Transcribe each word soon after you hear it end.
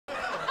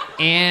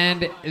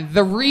And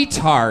the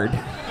retard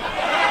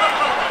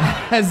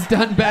has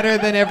done better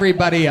than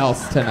everybody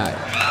else tonight.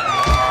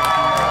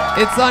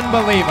 It's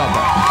unbelievable.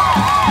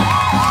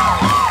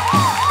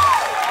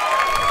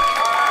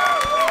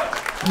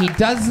 He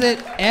does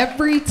it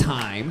every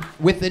time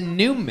with a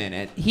new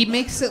minute. He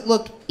makes it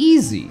look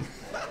easy.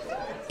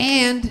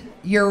 And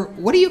you're,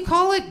 what do you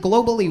call it?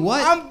 Globally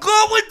what? I'm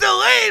globally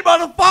delayed,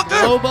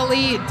 motherfucker!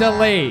 Globally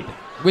delayed.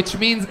 Which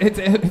means,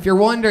 if you're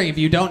wondering, if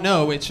you don't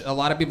know, which a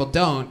lot of people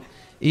don't,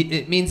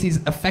 it means he's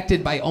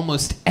affected by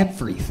almost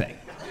everything.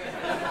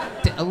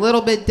 A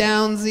little bit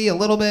downsy, a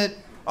little bit...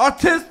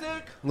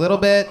 autistic. Little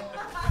bit...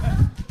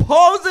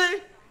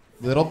 palsy.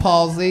 Little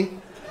palsy.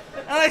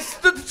 And I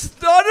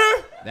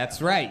stutter.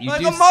 That's right, you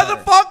like do a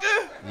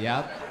motherfucker.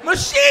 Yep.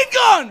 Machine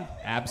gun.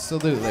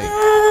 Absolutely.